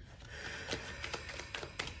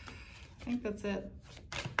 I think that's it.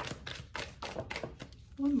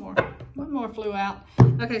 One more flew out.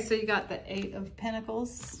 Okay, so you got the 8 of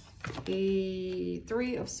Pentacles, the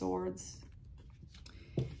 3 of Swords,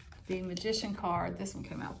 the Magician card. This one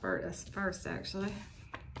came out first actually.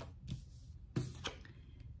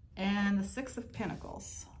 And the 6 of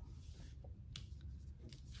Pentacles.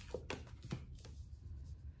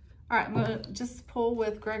 All right, I'm gonna just pull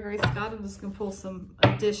with Gregory Scott. I'm just gonna pull some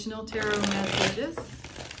additional tarot messages.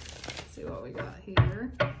 Let's see what we got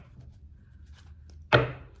here.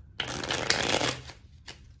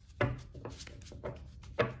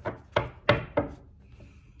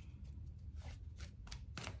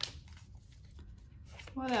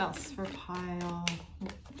 else for pile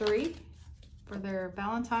 3 for their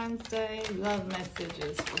Valentine's Day love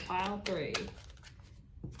messages for pile 3?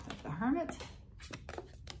 The Hermit.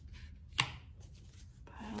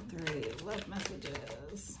 Pile 3 love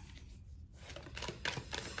messages.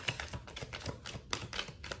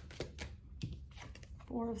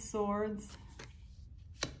 Four of Swords.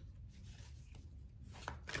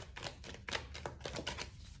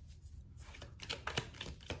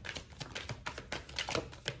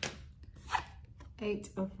 Eight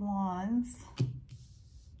of Wands.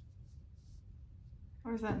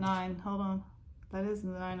 Where's that 9? Hold on. That is the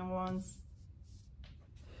 9 of Wands.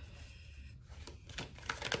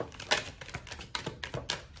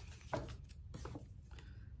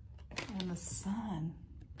 And the Sun.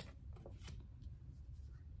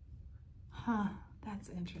 Huh, that's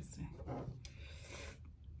interesting.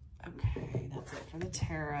 Okay, that's it for the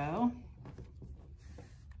tarot.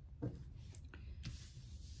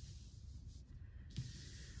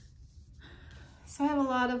 So I have a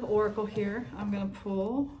lot of oracle here. I'm going to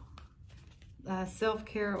pull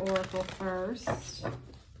self-care oracle first,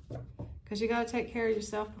 because you got to take care of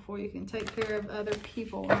yourself before you can take care of other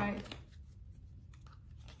people, right?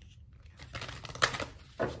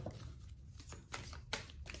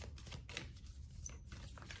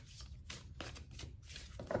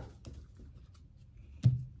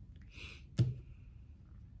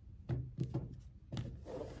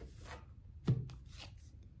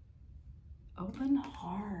 Open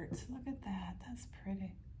heart. Look at that. That's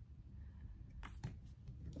pretty.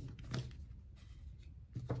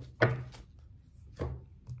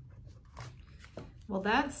 Well,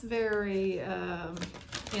 that's very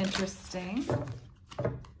interesting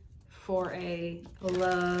for a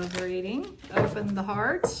love reading. Open the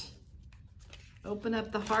heart. Open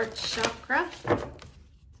up the heart chakra.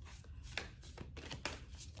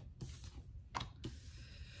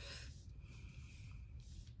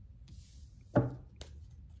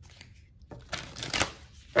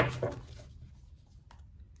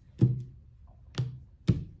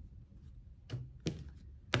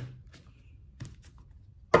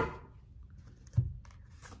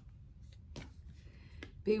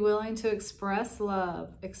 Be willing to express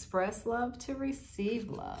love. Express love to receive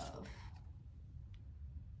love.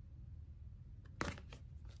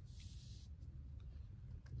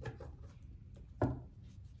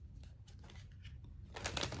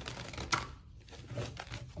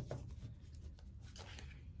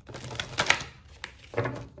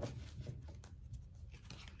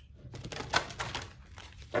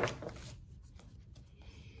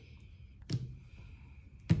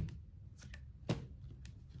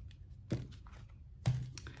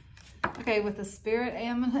 Okay, with the spirit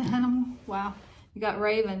animal, wow. You got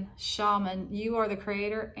Raven, Shaman. You are the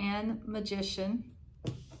creator and magician.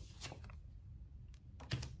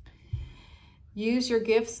 Use your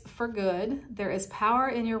gifts for good. There is power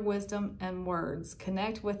in your wisdom and words.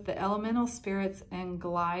 Connect with the elemental spirits and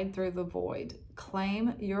glide through the void.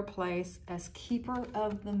 Claim your place as keeper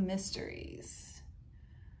of the mysteries.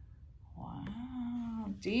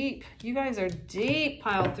 Wow, deep. You guys are deep,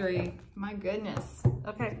 pile 3. My goodness.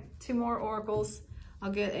 Okay, 2 more oracles.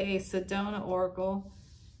 I'll get a Sedona oracle,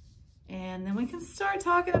 and then we can start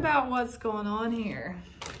talking about what's going on here,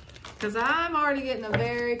 because I'm already getting a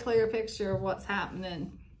very clear picture of what's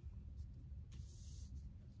happening.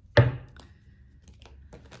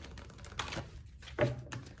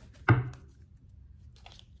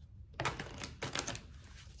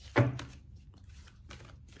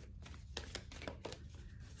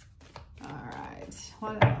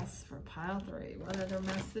 What else for pile 3? What other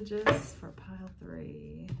messages for pile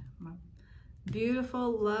 3? My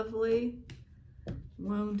beautiful, lovely,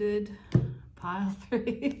 wounded pile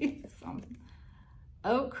 3.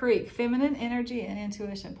 Oak Creek, feminine energy and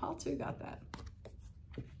intuition. Pile 2 got that.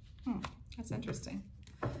 That's interesting.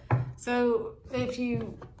 So if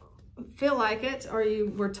you feel like it, or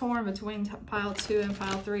you were torn between pile 2 and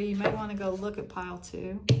pile 3, you may want to go look at pile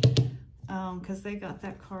 2, because they got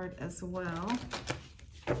that card as well.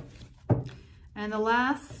 And the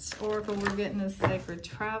last oracle we're getting is Sacred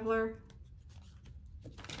Traveler.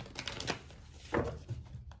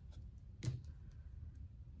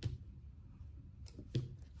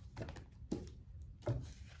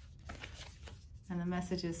 And the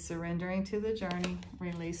message is surrendering to the journey,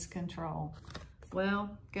 release control.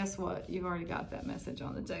 Well, guess what? You've already got that message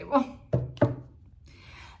on the table.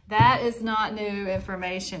 That is not new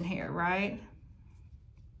information here, right?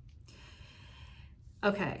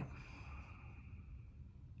 Okay.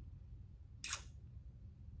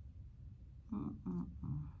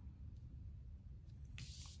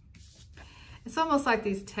 It's almost like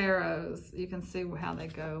these tarots. You can see how they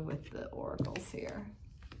go with the oracles here.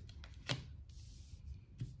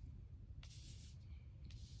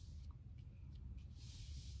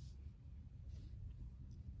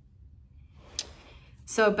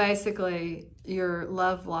 So basically, your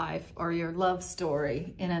love life or your love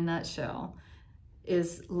story in a nutshell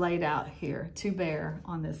is laid out here to bear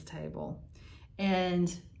on this table.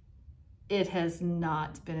 And it has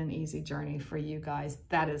not been an easy journey for you guys.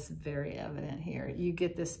 That is very evident here. You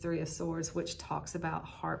get this Three of Swords, which talks about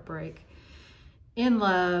heartbreak in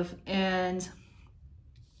love. And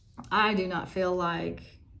I do not feel like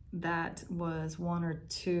that was one or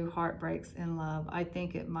two heartbreaks in love. I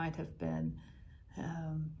think it might have been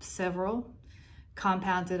several,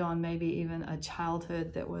 compounded on maybe even a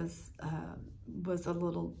childhood that was a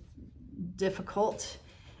little difficult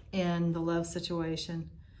in the love situation,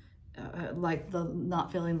 like the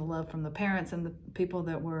not feeling the love from the parents and the people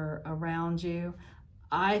that were around you.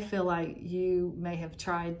 I feel like you may have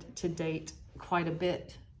tried to date quite a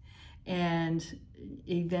bit, and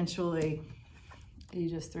eventually you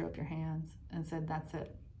just threw up your hands and said, that's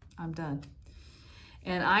it, I'm done.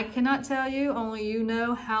 And I cannot tell you, only you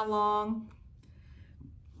know how long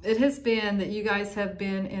it has been that you guys have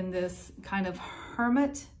been in this kind of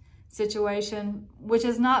hermit situation, which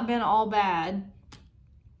has not been all bad,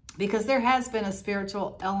 because there has been a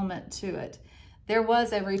spiritual element to it. There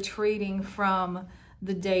was a retreating from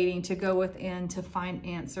the dating to go within to find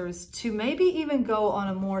answers, to maybe even go on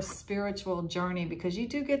a more spiritual journey, because you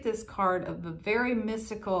do get this card of a very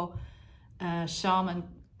mystical shaman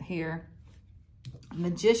here.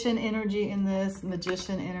 Magician energy in this,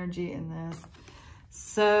 magician energy in this.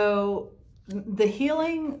 So the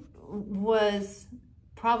healing was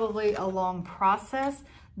probably a long process.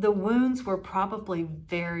 The wounds were probably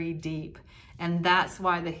very deep, and that's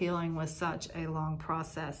why the healing was such a long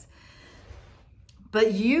process.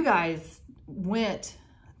 But you guys went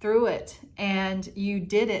through it, and you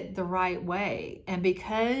did it the right way. And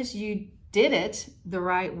because you did it the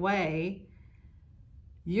right way,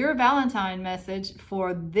 your Valentine message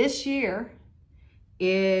for this year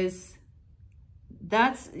is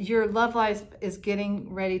that's your love life is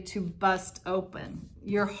getting ready to bust open.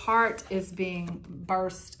 Your heart is being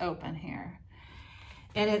burst open here.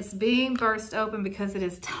 And it's being burst open because it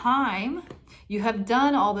is time. You have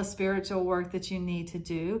done all the spiritual work that you need to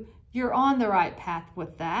do. You're on the right path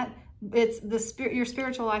with that. It's the spirit. Your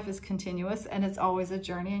spiritual life is continuous, and it's always a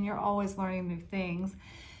journey, and you're always learning new things.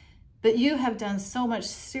 But you have done so much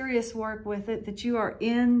serious work with it that you are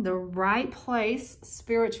in the right place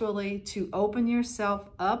spiritually to open yourself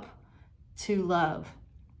up to love.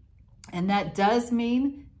 And that does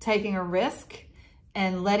mean taking a risk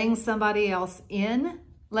and letting somebody else in,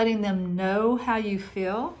 letting them know how you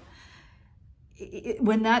feel.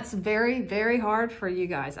 When that's very, very hard for you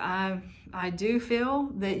guys. I do feel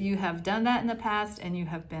that you have done that in the past, and you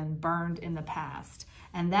have been burned in the past.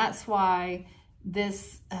 And that's why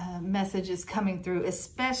this message is coming through,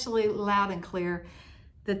 especially loud and clear,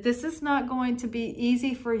 that this is not going to be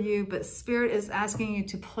easy for you, but Spirit is asking you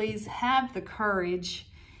to please have the courage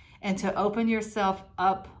and to open yourself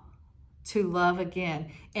up to love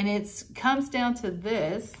again. And it comes down to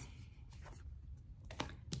this.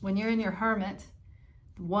 When you're in your hermit,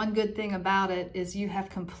 one good thing about it is you have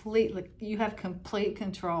complete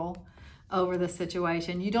control over the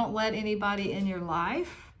situation. You don't let anybody in your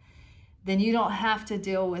life, then you don't have to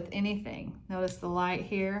deal with anything. Notice the light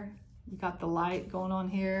here. You got the light going on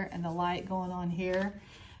here and the light going on here.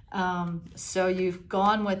 So you've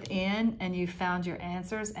gone within and you found your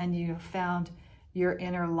answers, and you found your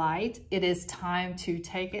inner light. It is time to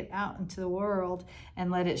take it out into the world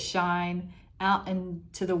and let it shine out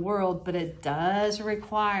into the world, but it does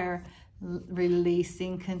require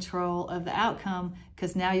releasing control of the outcome,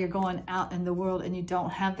 because now you're going out in the world and you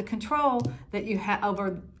don't have the control that you have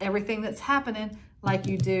over everything that's happening like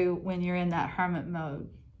you do when you're in that hermit mode.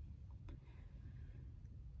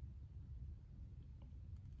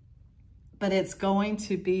 But it's going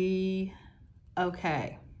to be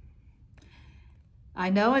okay.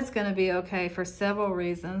 I know it's going to be okay for several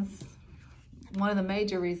reasons. One of the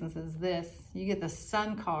major reasons is this. You get the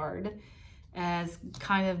Sun card as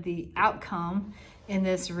kind of the outcome in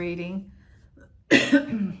this reading.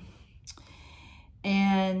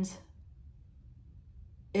 And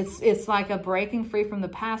it's like a breaking free from the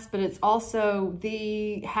past, but it's also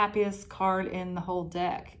the happiest card in the whole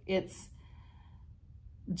deck. It's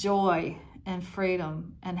joy and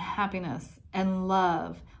freedom and happiness and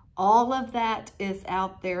love. All of that is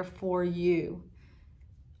out there for you.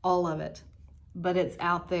 All of it. But it's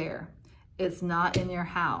out there. It's not in your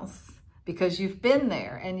house. because you've been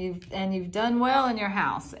there and you've done well in your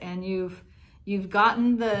house, and you've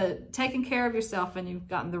gotten taken care of yourself, and you've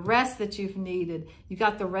gotten the rest that you've needed. You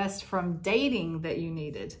got the rest from dating that you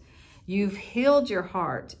needed. You've healed your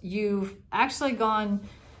heart. You've actually gone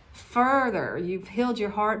further. You've healed your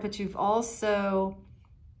heart, but you've also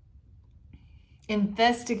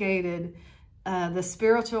investigated the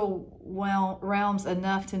spiritual realms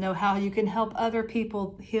enough to know how you can help other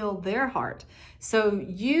people heal their heart. So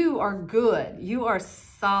you are good. You are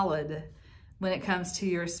solid when it comes to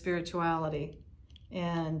your spirituality.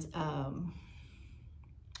 And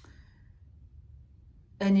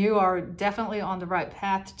you are definitely on the right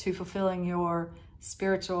path to fulfilling your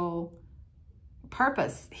spiritual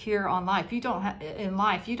purpose here on life. You don't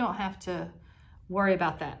have to worry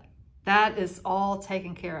about that. That is all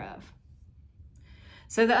taken care of.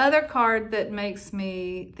 So the other card that makes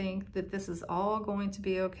me think that this is all going to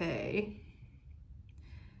be okay,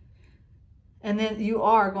 and then you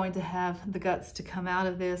are going to have the guts to come out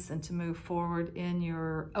of this and to move forward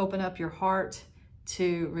open up your heart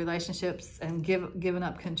to relationships, and giving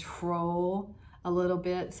up control a little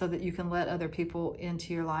bit so that you can let other people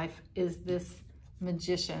into your life, is this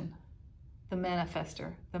Magician, the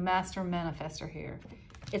manifester, the master manifester here.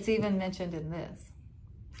 It's even mentioned in this.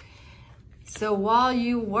 So while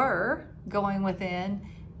you were going within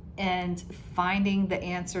and finding the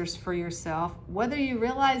answers for yourself, whether you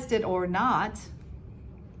realized it or not,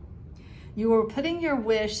 you were putting your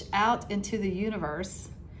wish out into the universe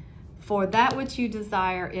for that which you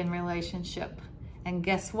desire in relationship. And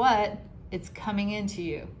guess what? It's coming into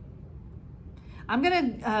you. I'm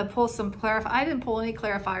going to pull some I didn't pull any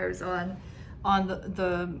clarifiers on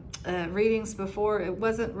the readings before. It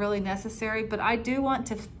wasn't really necessary, but I do want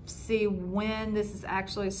to see when this is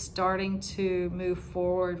actually starting to move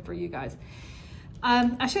forward for you guys.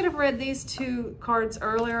 I should have read these two cards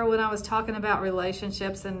earlier when I was talking about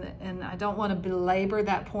relationships, and I don't want to belabor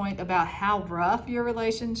that point about how rough your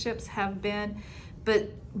relationships have been,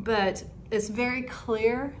 but it's very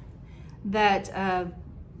clear that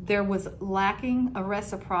there was lacking a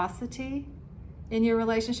reciprocity in your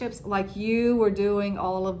relationships. Like you were doing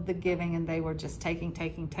all of the giving and they were just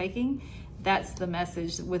taking. That's the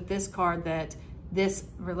message with this card, that this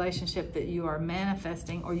relationship that you are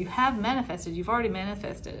manifesting, or you have manifested, you've already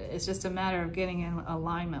manifested it. It's just a matter of getting in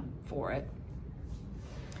alignment for it.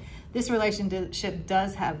 This relationship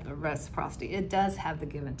does have the reciprocity. It does have the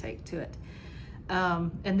give and take to it.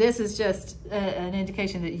 And this is just an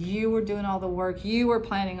indication that you were doing all the work. You were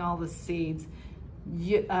planting all the seeds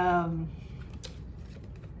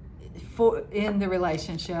in the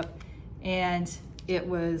relationship, and it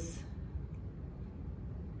was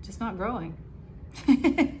just not growing.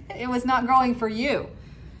 It was not growing for you.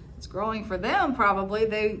 It's growing for them probably.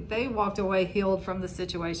 They walked away healed from the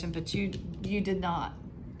situation, but you did not.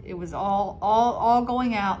 It was all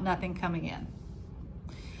going out, nothing coming in.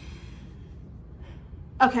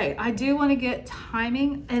 Okay, I do want to get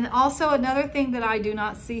timing. And also another thing that I do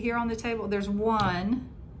not see here on the table, there's only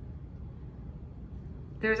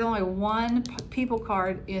one people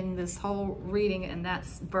card in this whole reading, and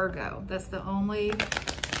that's Virgo. That's the only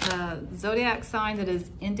zodiac sign that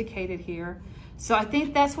is indicated here. So I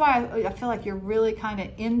think that's why I feel like you're really kind of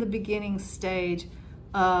in the beginning stage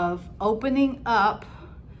of opening up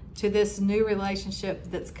to this new relationship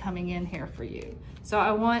that's coming in here for you. So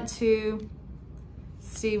I want to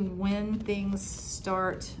see when things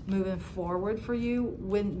start moving forward for you,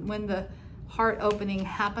 when the heart opening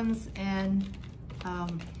happens and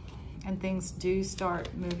things do start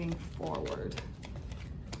moving forward.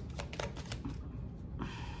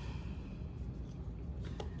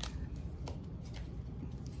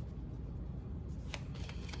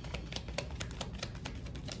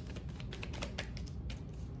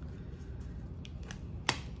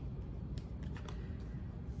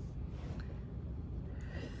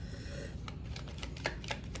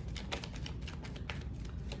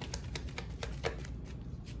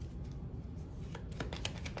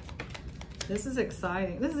 This is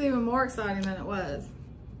exciting. This is even more exciting than it was.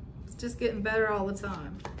 It's just getting better all the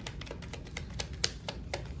time.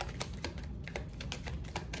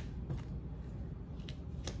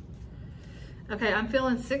 Okay, I'm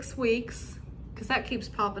feeling 6 weeks, because that keeps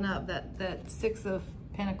popping up. That 6 of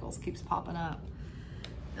Pentacles keeps popping up.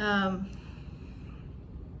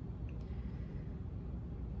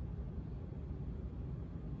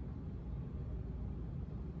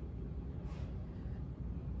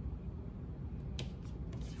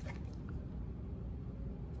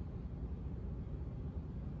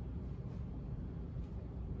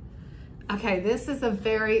 Okay, this is a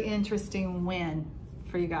very interesting win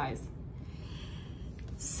for you guys.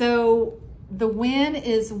 So the win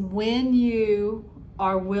is when you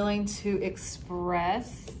are willing to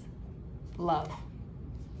express love.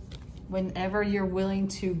 Whenever you're willing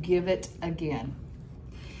to give it again.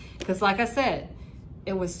 Because like I said,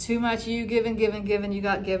 it was too much you giving, you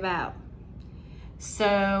got give out.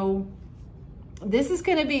 So this is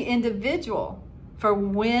going to be individual for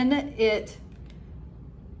when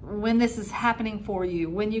this is happening for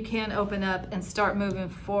you, when you can open up and start moving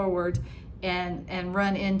forward and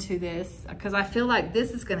run into this, because I feel like this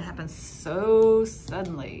is going to happen so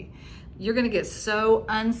suddenly. You're going to get so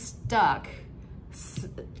unstuck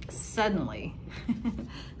suddenly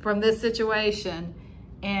from this situation,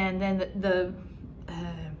 and then the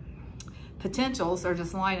potentials are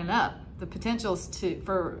just lining up. The potentials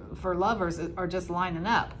for lovers are just lining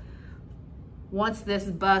up once this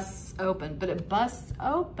busts open. But it busts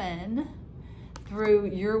open through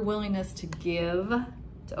your willingness to give,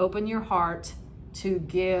 to open your heart, to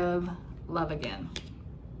give love again.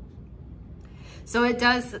 So it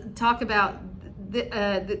does talk about,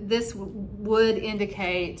 this would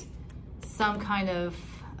indicate some kind of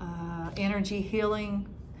energy healing.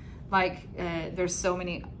 Like there's so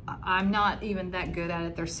many, I'm not even that good at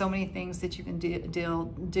it. There's so many things that you can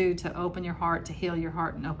do to open your heart, to heal your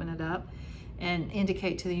heart and open it up and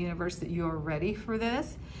indicate to the universe that you are ready for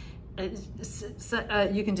this.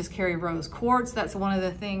 You can just carry rose quartz. That's one of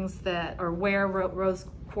the things that, or wear rose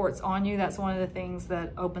quartz on you. That's one of the things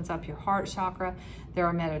that opens up your heart chakra. There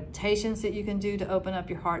are meditations that you can do to open up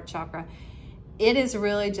your heart chakra. It is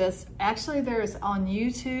really just, actually there's on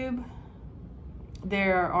YouTube,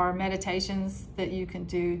 there are meditations that you can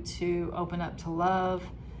do to open up to love.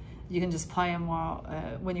 You can just play them while,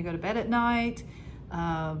 when you go to bed at night.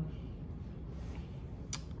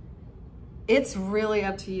 It's really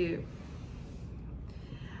up to you.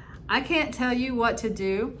 I can't tell you what to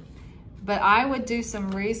do, but I would do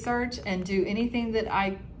some research and do anything that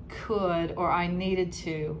I could or I needed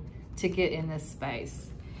to get in this space.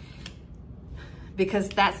 Because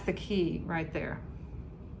that's the key right there.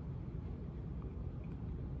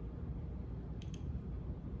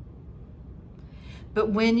 But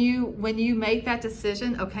when you make that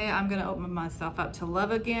decision, okay, I'm gonna open myself up to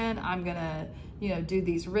love again. I'm gonna, do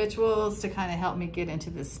these rituals to kind of help me get into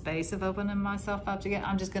this space of opening myself up again.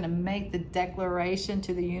 I'm just gonna make the declaration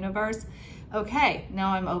to the universe. Okay,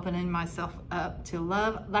 now I'm opening myself up to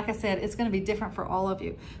love. Like I said, it's gonna be different for all of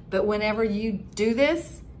you. But whenever you do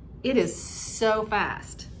this, it is so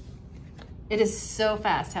fast. It is so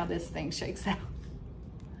fast how this thing shakes out.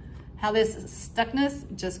 How this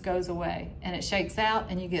stuckness just goes away and it shakes out,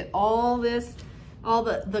 and you get all this, all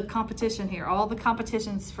the competition here, all the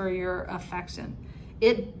competitions for your affection.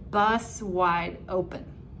 It busts wide open.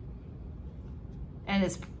 And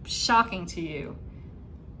it's shocking to you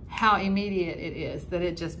how immediate it is that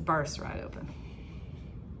it just bursts right open.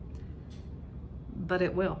 But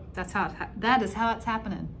it will. That is how it's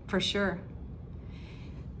happening, for sure.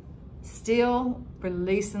 Still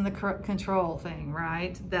releasing the control thing,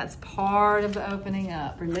 right? That's part of the opening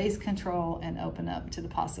up. Release control and open up to the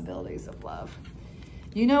possibilities of love.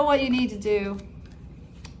 You know what you need to do.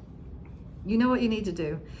 You know what you need to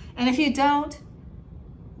do. And if you don't,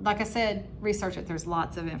 like I said, research it. There's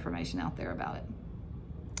lots of information out there about it.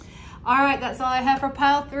 All right, that's all I have for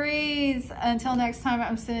pile threes. Until next time,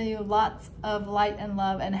 I'm sending you lots of light and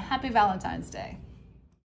love, and happy Valentine's Day.